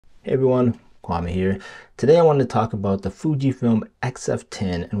Hey everyone, Kwame here. Today I wanted to talk about the Fujifilm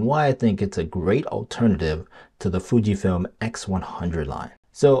XF10 and why I think it's a great alternative to the Fujifilm X100 line.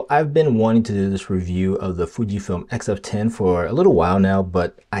 So I've been wanting to do this review of the Fujifilm XF10 for a little while now,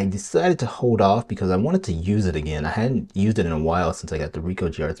 but I decided to hold off because I wanted to use it again. I hadn't used it in a while since I got the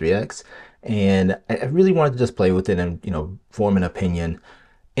Ricoh GR3X, and I really wanted to just play with it and, form an opinion.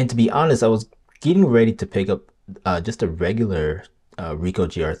 And to be honest, I was getting ready to pick up just a regular Ricoh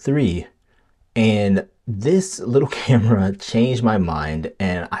GR3, and this little camera changed my mind,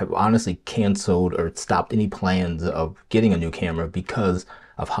 and I've honestly canceled or stopped any plans of getting a new camera because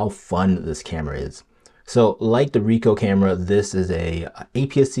of how fun this camera is. So like the Ricoh camera, this is a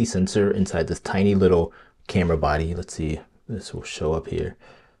APS-C sensor inside this tiny little camera body. Let's see, this will show up here.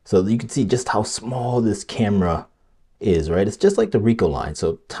 So you can see just how small this camera is, right? It's just like the Ricoh line.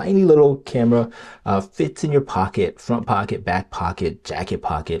 So tiny little camera, fits in your pocket, front pocket, back pocket, jacket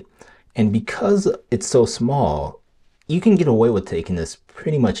pocket. And because it's so small, you can get away with taking this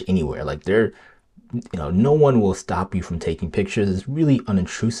pretty much anywhere. Like no one will stop you from taking pictures. It's really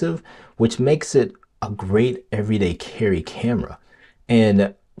unintrusive, which makes it a great everyday carry camera.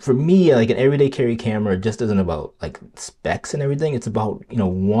 And for me, like an everyday carry camera just isn't about like specs and everything. It's about,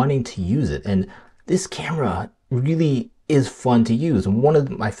 wanting to use it. And this camera really is fun to use. And one of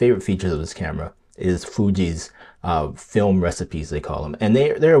my favorite features of this camera is Fuji's film recipes, they call them. And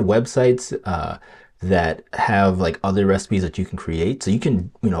there are websites that have like other recipes that you can create. So you can,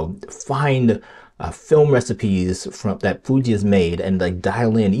 find film recipes from that Fuji has made and like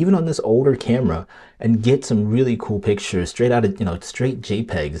dial in even on this older camera and get some really cool pictures straight out of, straight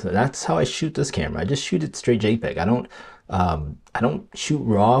JPEGs. That's how I shoot this camera. I just shoot it straight JPEG. I don't shoot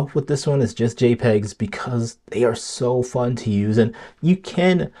RAW with this one. It's just JPEGs because they are so fun to use, and you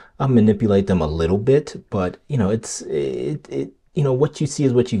can manipulate them a little bit, but what you see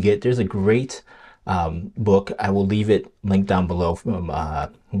is what you get. There's a great book. I will leave it linked down below from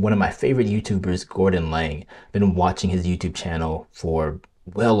one of my favorite YouTubers, Gordon Lang. Been watching his YouTube channel for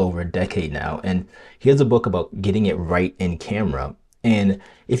well over a decade now, and he has a book about getting it right in camera. And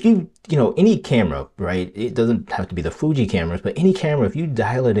if any camera, right, it doesn't have to be the Fuji cameras, but any camera, if you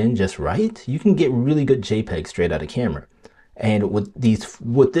dial it in just right, you can get really good JPEG straight out of camera. And with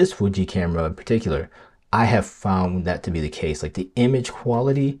this Fuji camera in particular, I have found that to be the case. Like the image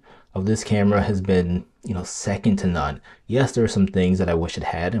quality of this camera has been, second to none. Yes, there are some things that I wish it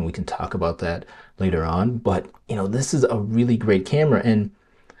had, and we can talk about that later on, but this is a really great camera. And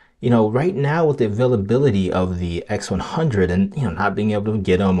right now with the availability of the X100 and, not being able to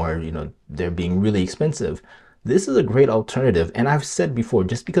get them, or, they're being really expensive, this is a great alternative. And I've said before,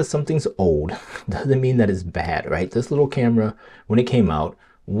 just because something's old doesn't mean that it's bad, right? This little camera, when it came out,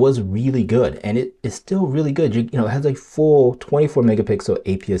 was really good, and it is still really good. It has a full 24 megapixel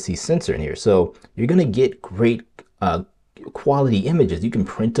APS-C sensor in here. So you're going to get great, quality images. You can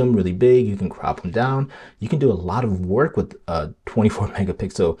print them really big, you can crop them down, you can do a lot of work with a 24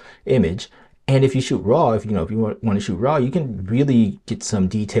 megapixel image. And if you shoot RAW, if you want to shoot RAW, you can really get some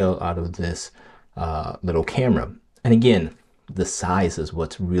detail out of this little camera. And again, the size is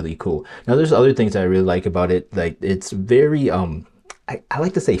what's really cool. Now there's other things I really like about it. Like it's very I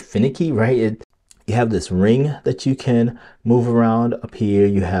like to say finicky, right? You have this ring that you can move around up here.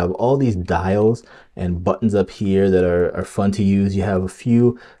 You have all these dials and buttons up here that are fun to use. You have a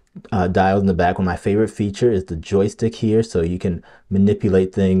few dials in the back. One of my favorite feature is the joystick here. So you can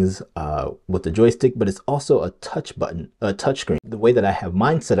manipulate things with the joystick, but it's also a touch button, a touch screen. The way that I have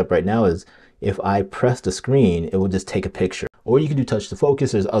mine set up right now is if I press the screen, it will just take a picture. Or you can do touch to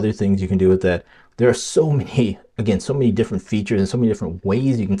focus. There's other things you can do with that. There are so many, again, so many different features and so many different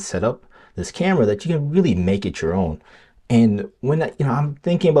ways you can set up this camera that you can really make it your own. And when I'm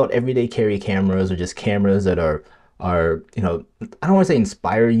thinking about everyday carry cameras, or just cameras that are I don't want to say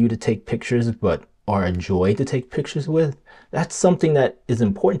inspire you to take pictures, but are a joy to take pictures with. That's something that is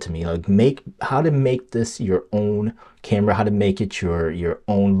important to me. Like how to make this your own camera, how to make it your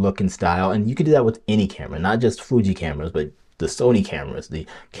own look and style. And you can do that with any camera, not just Fuji cameras, but the Sony cameras, the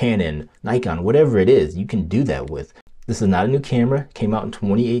Canon, Nikon, whatever it is, you can do that with. This is not a new camera, came out in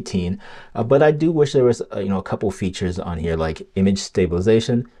 2018, but I do wish there was a couple features on here like image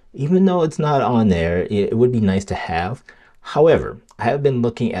stabilization. Even though it's not on there, it would be nice to have. However, I have been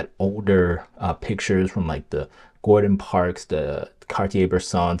looking at older pictures from like the Gordon Parks, the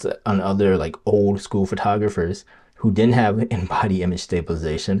Cartier-Bressons, and other like old school photographers who didn't have in-body image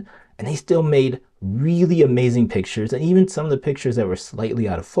stabilization, and they still made really amazing pictures, and even some of the pictures that were slightly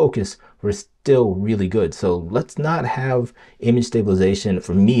out of focus were still really good. So let's not have image stabilization,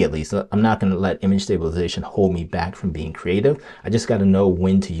 for me at least. I'm not going to let image stabilization hold me back from being creative. I just got to know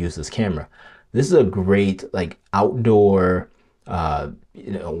when to use this camera. This is a great like outdoor,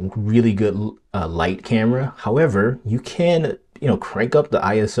 really good light camera. However, you can, crank up the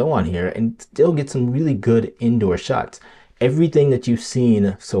ISO on here and still get some really good indoor shots. Everything that you've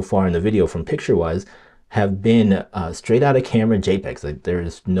seen so far in the video from picture-wise have been straight out of camera JPEGs. Like,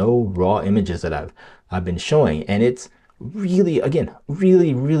 there's no raw images that I've been showing, and it's really, again,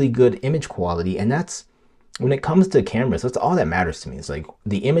 really good image quality. And that's, when it comes to cameras, that's all that matters to me. It's like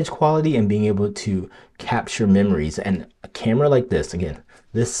the image quality and being able to capture memories. And a camera like this, again,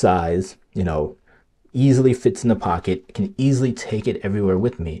 this size, easily fits in the pocket, can easily take it everywhere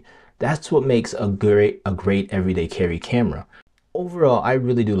with me. That's what makes a great everyday carry camera. Overall, I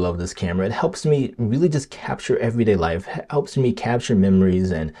really do love this camera. It helps me really just capture everyday life. It helps me capture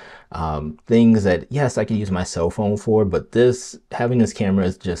memories and things that, yes, I could use my cell phone for, but having this camera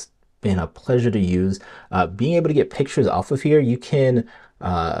has just been a pleasure to use. Being able to get pictures off of here, you can,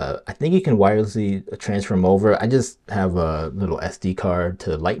 I think you can wirelessly transfer them over. I just have a little SD card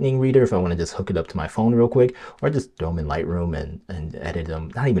to Lightning reader if I want to just hook it up to my phone real quick, or just throw them in Lightroom and edit them.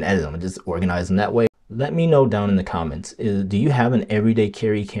 Not even edit them, just organize them that way. Let me know down in the comments, do you have an everyday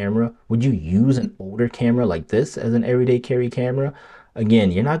carry camera? Would you use an older camera like this as an everyday carry camera?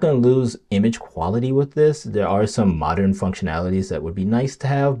 Again, you're not going to lose image quality with this. There are some modern functionalities that would be nice to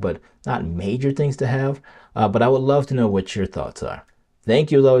have, but not major things to have. But I would love to know what your thoughts are.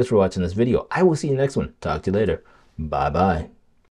 Thank you as always for watching this video. I will see you next one. Talk to you later. Bye bye.